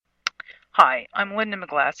Hi, I'm Linda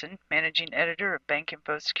McGlasson, Managing Editor of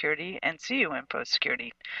BankInfo Security and CU Info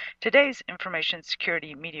Security. Today's Information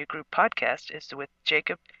Security Media Group podcast is with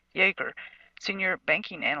Jacob Yeager, Senior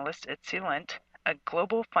Banking Analyst at Celent, a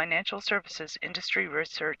global financial services industry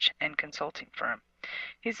research and consulting firm.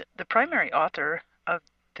 He's the primary author of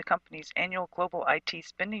the company's annual Global IT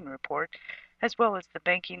Spending Report, as well as the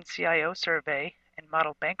Banking CIO Survey and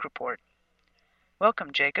Model Bank Report.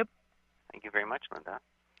 Welcome, Jacob. Thank you very much, Linda.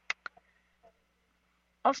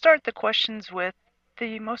 I'll start the questions with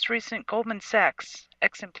the most recent Goldman Sachs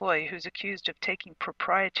ex-employee who's accused of taking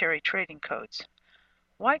proprietary trading codes.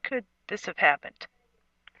 Why could this have happened?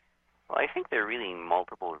 Well, I think there are really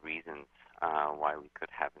multiple reasons why we could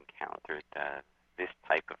have encountered this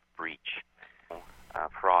type of breach. A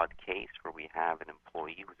fraud case where we have an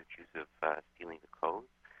employee who's accused of stealing the code.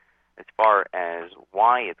 As far as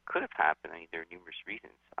why it could have happened, there are numerous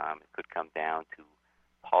reasons. It could come down to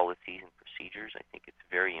policies and procedures. I think it's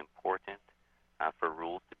very important for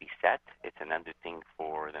rules to be set. It's another thing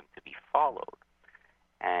for them to be followed.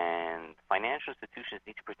 And financial institutions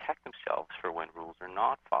need to protect themselves for when rules are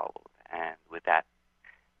not followed. And with that,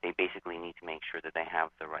 they basically need to make sure that they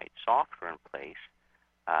have the right software in place,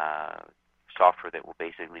 software that will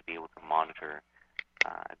basically be able to monitor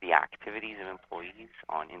the activities of employees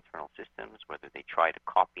on internal systems, whether they try to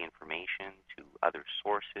copy information to other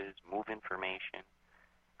sources, move information,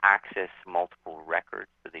 access multiple records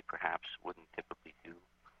that they perhaps wouldn't typically do.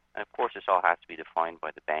 And of course, this all has to be defined by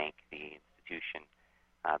the bank, the institution,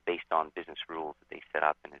 based on business rules that they set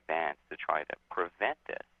up in advance to try to prevent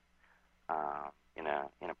this in a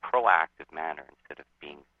proactive manner instead of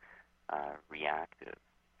being reactive.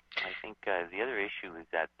 I think the other issue is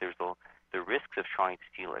that the risks of trying to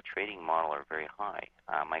steal a trading model are very high.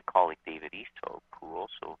 My colleague David Easthope,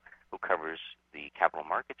 who covers the capital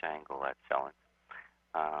markets angle at Celent,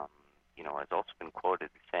 has also been quoted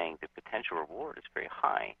as saying the potential reward is very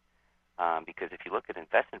high because if you look at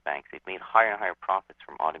investment banks, they've made higher and higher profits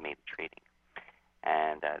from automated trading,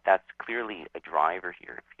 and that's clearly a driver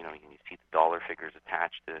here. You see the dollar figures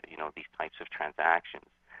attached to these types of transactions.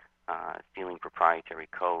 Stealing proprietary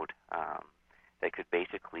code that could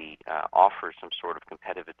basically offer some sort of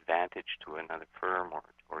competitive advantage to another firm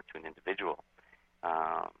or to an individual,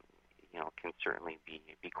 can certainly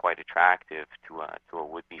be quite attractive to a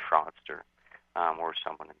would-be fraudster or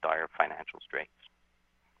someone in dire financial straits.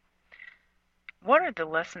 What are the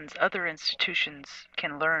lessons other institutions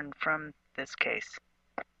can learn from this case?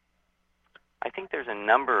 I think there's a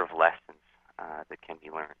number of lessons that can be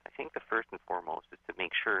learned. I think the first and foremost is to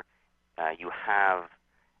make sure you have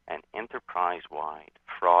an enterprise-wide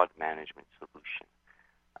fraud management solution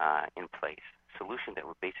in place, solution that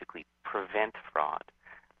will basically prevent fraud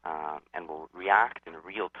and will react in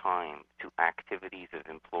real time to activities of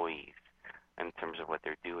employees in terms of what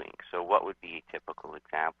they're doing. So what would be a typical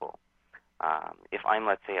example? If I'm,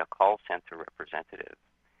 let's say, a call center representative,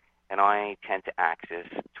 and I tend to access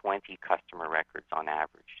 20 customer records on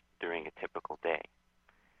average during a typical day,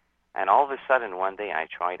 and all of a sudden one day I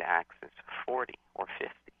try to access 40 or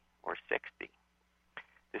 50 or 60,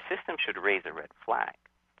 the system should raise a red flag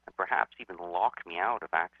and perhaps even lock me out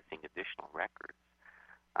of accessing additional records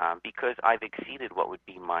because I've exceeded what would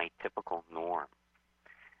be my typical norm.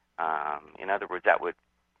 In other words,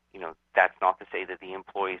 that's not to say that the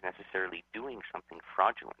employee is necessarily doing something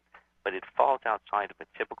fraudulent, but it falls outside of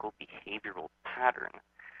a typical behavioral pattern,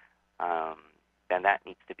 then that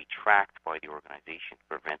needs to be tracked by the organization to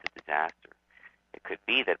prevent a disaster. It could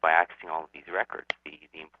be that by accessing all of these records, the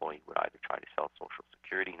employee would either try to sell social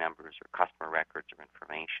security numbers or customer records or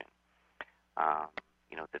information,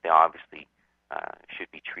 that they obviously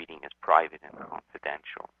should be treating as private and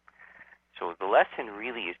confidential. So the lesson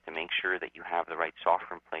really is to make sure that you have the right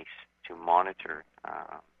software in place to monitor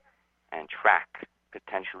and track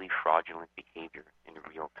potentially fraudulent behavior in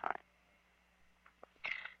real time.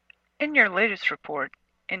 In your latest report,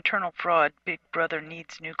 Internal Fraud, Big Brother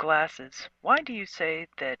Needs New Glasses, why do you say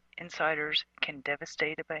that insiders can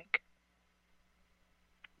devastate a bank?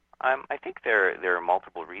 I think there are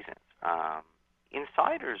multiple reasons.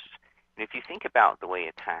 Insiders, if you think about the way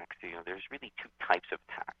attacks, there's really two types of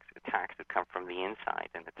attacks that come from the inside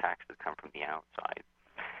and attacks that come from the outside.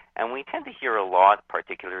 And we tend to hear a lot,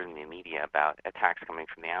 particularly in the media, about attacks coming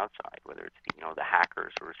from the outside, whether it's the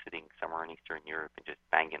hackers who are sitting somewhere in Eastern Europe and just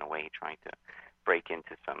banging away trying to break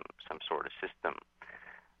into some sort of system.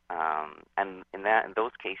 And in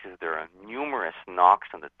those cases, there are numerous knocks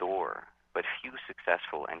on the door, but few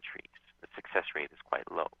successful entries. The success rate is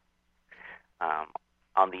quite low.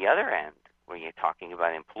 On the other end, when you're talking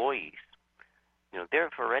about employees, they're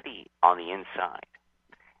already on the inside.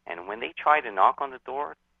 And when they try to knock on the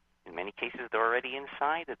door, in many cases they're already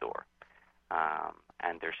inside the door,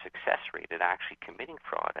 and their success rate at actually committing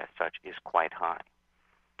fraud as such is quite high.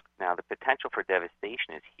 Now, the potential for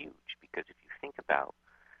devastation is huge because if you think about,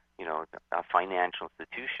 a financial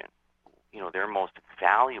institution, their most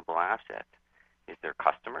valuable asset is their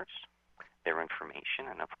customers, their information,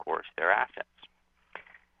 and of course their assets.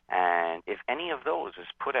 And if any of those is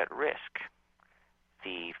put at risk,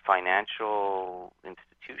 the financial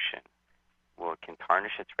institution can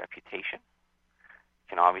tarnish its reputation,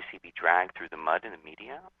 can obviously be dragged through the mud in the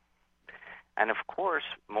media, and of course,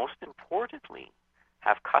 most importantly,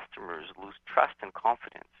 have customers lose trust and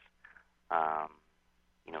confidence,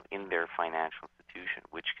 in their financial institution,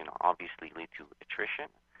 which can obviously lead to attrition,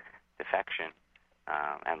 defection,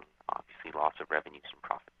 and obviously loss of revenues and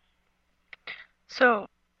profits. So,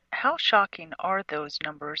 how shocking are those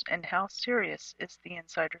numbers, and how serious is the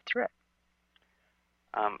insider threat?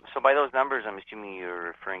 So by those numbers, I'm assuming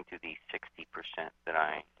you're referring to the 60% that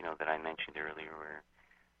I mentioned earlier, where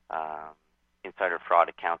insider fraud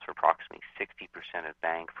accounts for approximately 60% of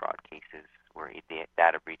bank fraud cases where a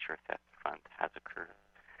data breach or theft fund has occurred.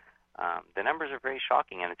 The numbers are very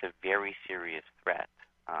shocking, and it's a very serious threat.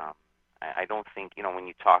 I don't think, when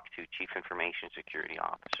you talk to chief information security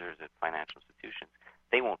officers at financial institutions,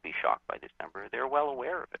 they won't be shocked by this number. They're well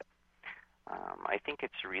aware of it. I think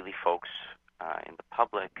it's really folks in the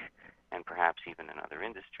public and perhaps even in other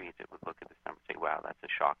industries that would look at this number and say, wow, that's a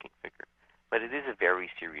shocking figure. But it is a very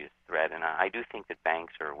serious threat, and I do think that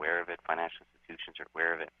banks are aware of it, financial institutions are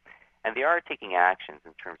aware of it, and they are taking actions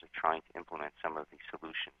in terms of trying to implement some of the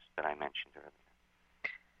solutions that I mentioned earlier.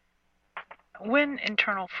 When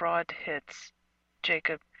internal fraud hits,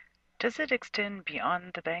 Jacob, does it extend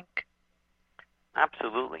beyond the bank?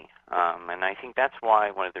 Absolutely. And I think that's why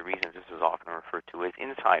one of the reasons this is often referred to as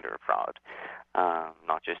insider fraud,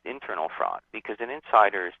 not just internal fraud, because an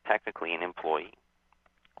insider is technically an employee,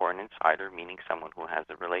 or an insider meaning someone who has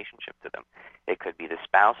a relationship to them. It could be the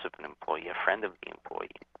spouse of an employee, a friend of the employee.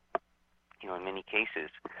 In many cases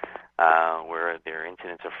where there are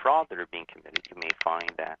incidents of fraud that are being committed, you may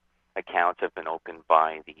find that accounts have been opened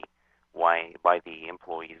by the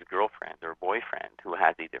employee's girlfriend or boyfriend who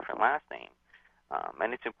has a different last name.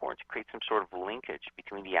 And it's important to create some sort of linkage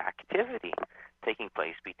between the activity taking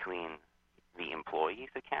place between the employee's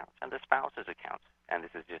accounts and the spouse's accounts. And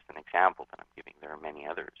this is just an example that I'm giving. There are many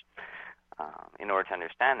others. In order to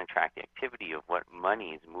understand and track the activity of what money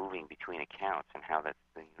is moving between accounts and how that,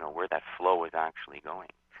 where that flow is actually going.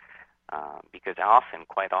 Because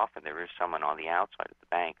quite often, there is someone on the outside of the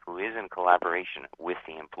bank who is in collaboration with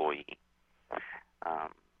the employee.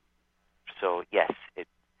 So yes, it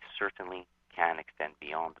certainly can extend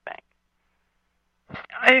beyond the bank.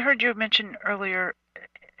 I heard you mention earlier,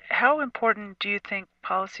 how important do you think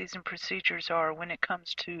policies and procedures are when it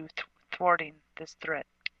comes to thwarting this threat?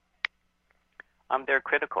 They're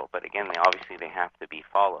critical, but again, they have to be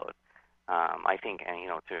followed. I think,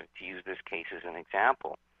 to use this case as an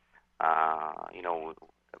example,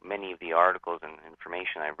 many of the articles and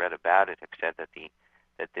information I've read about it have said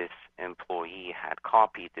that this employee had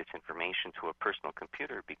copied this information to a personal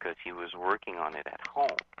computer because he was working on it at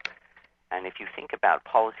home. And if you think about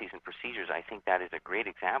policies and procedures, I think that is a great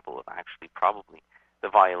example of actually probably the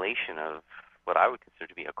violation of what I would consider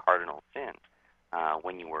to be a cardinal sin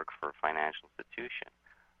when you work for a financial institution.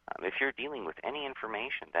 If you're dealing with any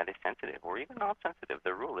information that is sensitive or even not sensitive,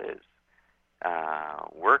 the rule is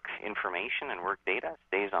work information and work data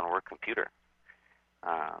stays on work computer.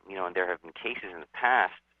 And there have been cases in the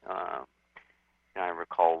past. I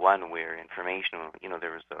recall one where information,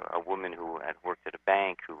 there was a woman who had worked at a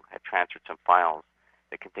bank who had transferred some files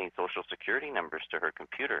that contained social security numbers to her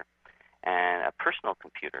computer, and a personal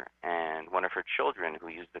computer, and one of her children who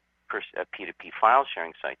used a P2P file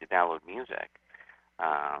sharing site to download music,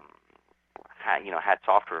 had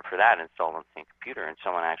software for that installed on the same computer, and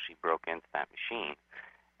someone actually broke into that machine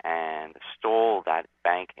and stole that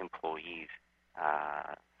bank employee's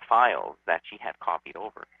files that she had copied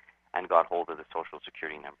over and got hold of the social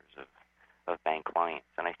security numbers of bank clients.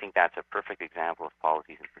 And I think that's a perfect example of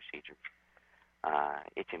policies and procedures.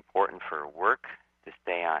 It's important for work to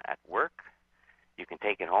stay at work. You can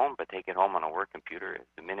take it home, but take it home on a work computer.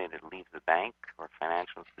 The minute it leaves the bank or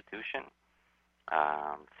financial institution,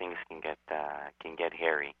 things can get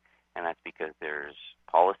hairy, and that's because there's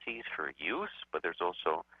policies for use, but there's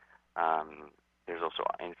also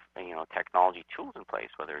technology tools in place,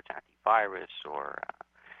 whether it's antivirus or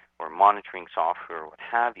monitoring software or what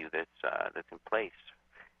have you, that's in place,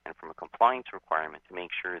 and from a compliance requirement to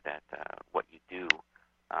make sure that what you do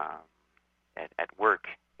at work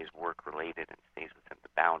is work related and stays within the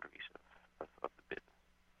boundaries of the business.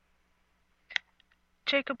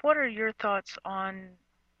 Jacob, what are your thoughts on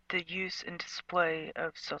the use and display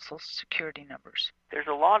of social security numbers? There's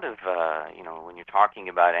a lot of, when you're talking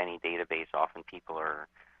about any database, often people are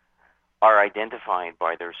identified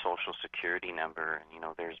by their social security number. And,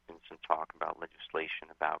 there's been some talk about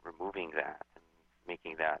legislation about removing that and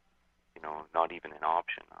making that, not even an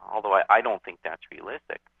option. Although I don't think that's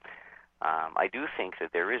realistic. I do think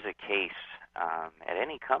that there is a case at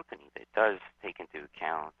any company that does take into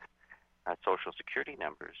account social security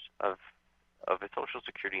numbers of a social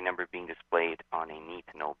security number being displayed on a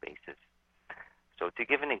need-to-know basis. So to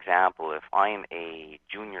give an example, if I'm a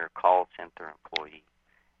junior call center employee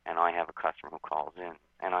and I have a customer who calls in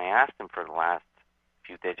and I ask them for the last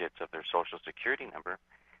few digits of their social security number,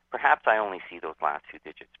 perhaps I only see those last few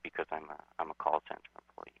digits because I'm a call center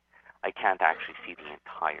employee. I can't actually see the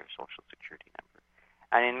entire social security number.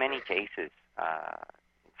 And in many cases,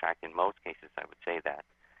 in fact, in most cases, I would say that,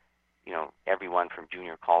 everyone from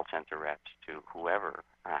junior call center reps to whoever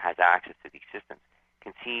has access to these systems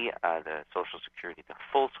can see the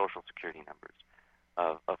full social security numbers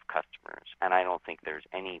of customers. And I don't think there's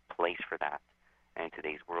any place for that in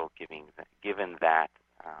today's world, given that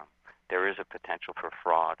there is a potential for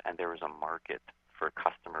fraud and there is a market for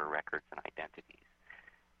customer records and identities.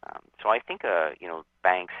 So I think,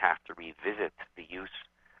 banks have to revisit the use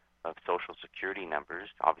of social security numbers.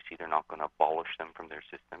 Obviously, they're not going to abolish them from their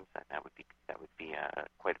systems. That would be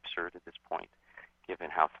quite absurd at this point, given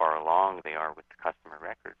how far along they are with the customer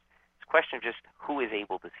records. It's a question of just who is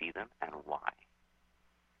able to see them and why.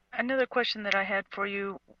 Another question that I had for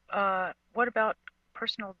you, what about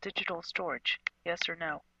personal digital storage? Yes or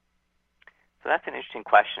no? So that's an interesting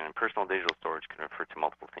question. And personal digital storage can refer to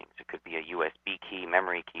multiple things. It could be a USB key,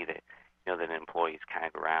 memory key that that employees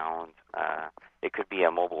carry around. It could be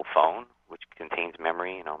a mobile phone which contains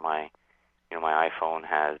memory. My iPhone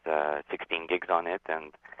has 16 gigs on it,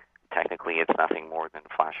 and technically it's nothing more than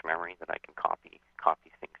flash memory that I can copy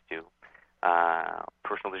things to.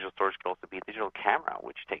 Personal digital storage could also be a digital camera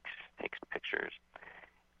which takes pictures.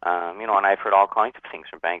 And I've heard all kinds of things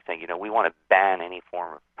from banks saying, we want to ban any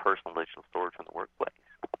form of personal digital storage from the workplace.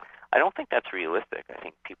 I don't think that's realistic. I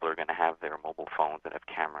think people are going to have their mobile phones that have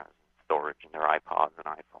cameras and storage and their iPods and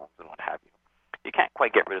iPhones and what have you. You can't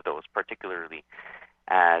quite get rid of those, particularly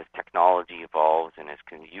as technology evolves and as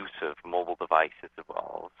use of mobile devices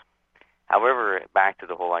evolves. However, back to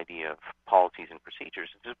the whole idea of policies and procedures,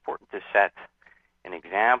 it's important to set an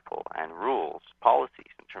example and rules,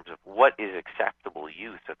 policies in terms of what is acceptable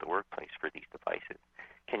use at the workplace for these devices.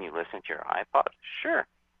 Can you listen to your iPod? Sure.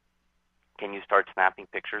 Can you start snapping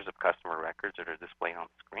pictures of customer records that are displayed on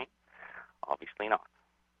the screen? Obviously not.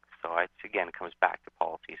 So again, it comes back to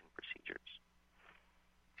policies and procedures.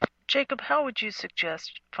 Jacob, how would you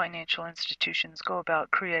suggest financial institutions go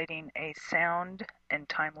about creating a sound and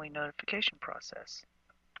timely notification process?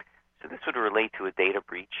 So this would relate to a data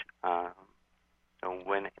breach. So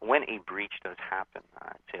when a breach does happen,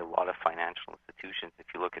 I'd say a lot of financial institutions, if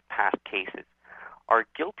you look at past cases, are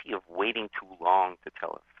guilty of waiting too long to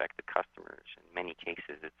tell affected customers. In many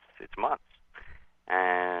cases, it's months,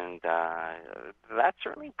 and that's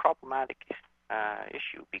certainly a problematic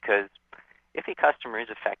issue, because if a customer is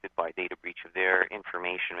affected by a data breach, if their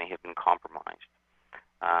information may have been compromised,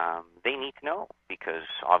 they need to know, because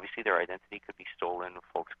obviously their identity could be stolen.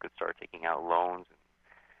 Folks could start taking out loans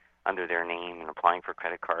under their name and applying for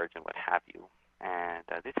credit cards and what have you. And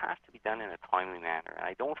this has to be done in a timely manner. And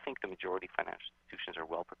I don't think the majority of financial institutions are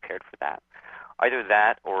well prepared for that. Either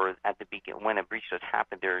that, or at the beginning, when a breach does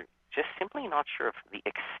happen, they're just simply not sure of the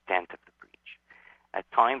extent of the breach. At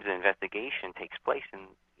times, the investigation takes place, and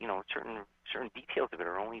certain details of it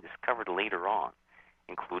are only discovered later on,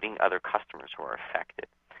 including other customers who are affected.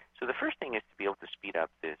 So the first thing is to be able to speed up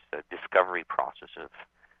this discovery process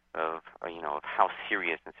of how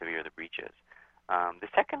serious and severe the breach is. The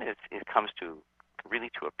second is it comes to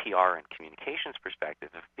a PR and communications perspective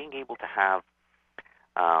of being able to have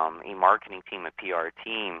a marketing team, a PR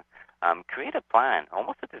team, create a plan,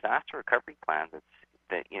 almost a disaster recovery plan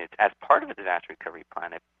it's as part of a disaster recovery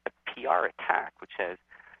plan, a PR attack which says,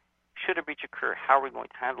 should a breach occur, how are we going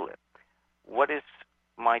to handle it? What is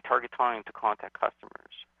my target time to contact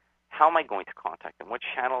customers? How am I going to contact them? What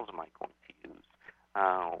channels am I going to use?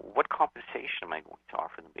 What compensation am I going to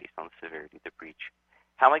offer them based on the severity of the breach?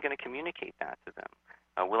 How am I going to communicate that to them?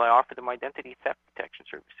 Will I offer them identity theft protection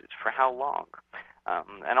services? For how long?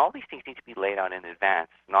 And all these things need to be laid out in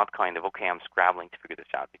advance, not kind of, okay, I'm scrabbling to figure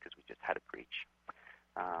this out because we just had a breach.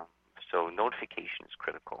 So notification is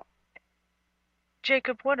critical.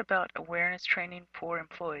 Jacob, what about awareness training for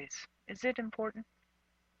employees? Is it important?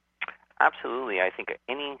 Absolutely. I think it's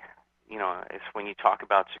when you talk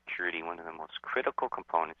about security, one of the most critical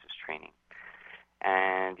components is training.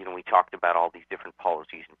 And, we talked about all these different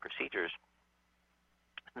policies and procedures.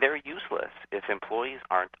 They're useless if employees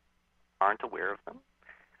aren't aware of them,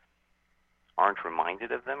 aren't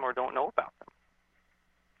reminded of them, or don't know about them.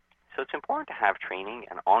 So it's important to have training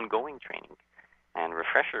and ongoing training and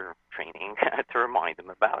refresher training to remind them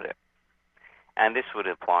about it. And this would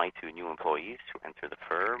apply to new employees who enter the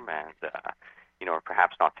firm and, are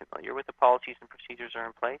perhaps not familiar with the policies and procedures that are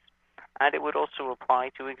in place. And it would also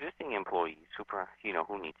apply to existing employees who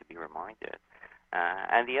need to be reminded.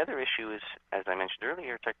 And the other issue is, as I mentioned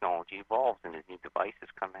earlier, technology evolves and as new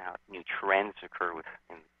devices come out, new trends occur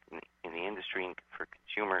in the industry and for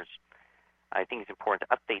consumers. I think it's important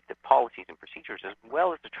to update the policies and procedures as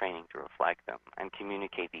well as the training to reflect them and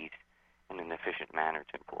communicate these in an efficient manner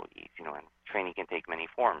to employees. And training can take many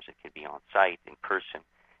forms. It could be on site, in person.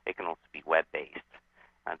 It can also be web-based.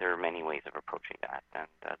 There are many ways of approaching that, and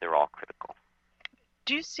they're all critical.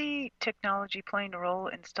 Do you see technology playing a role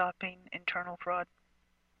in stopping internal fraud?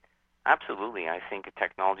 Absolutely. I think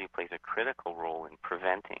technology plays a critical role in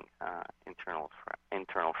preventing internal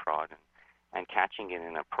fraud and catching it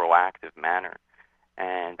in a proactive manner.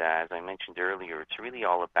 And as I mentioned earlier, it's really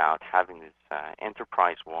all about having this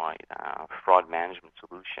enterprise-wide fraud management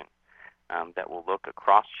solution that will look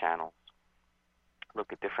across channels,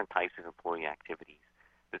 look at different types of employee activities,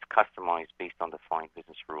 that's customized based on defined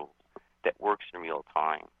business rules, that works in real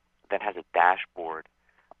time, that has a dashboard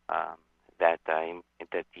that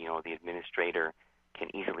the administrator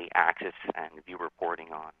can easily access and view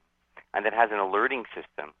reporting on, and that has an alerting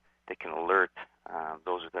system that can alert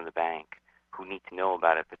those within the bank who need to know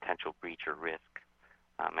about a potential breach or risk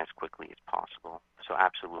as quickly as possible. So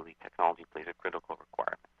absolutely, technology plays a critical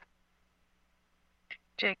requirement.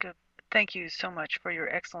 Jacob, thank you so much for your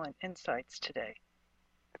excellent insights today.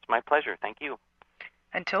 It's my pleasure. Thank you.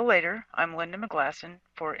 Until later, I'm Linda McGlasson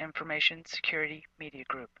for Information Security Media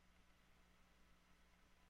Group.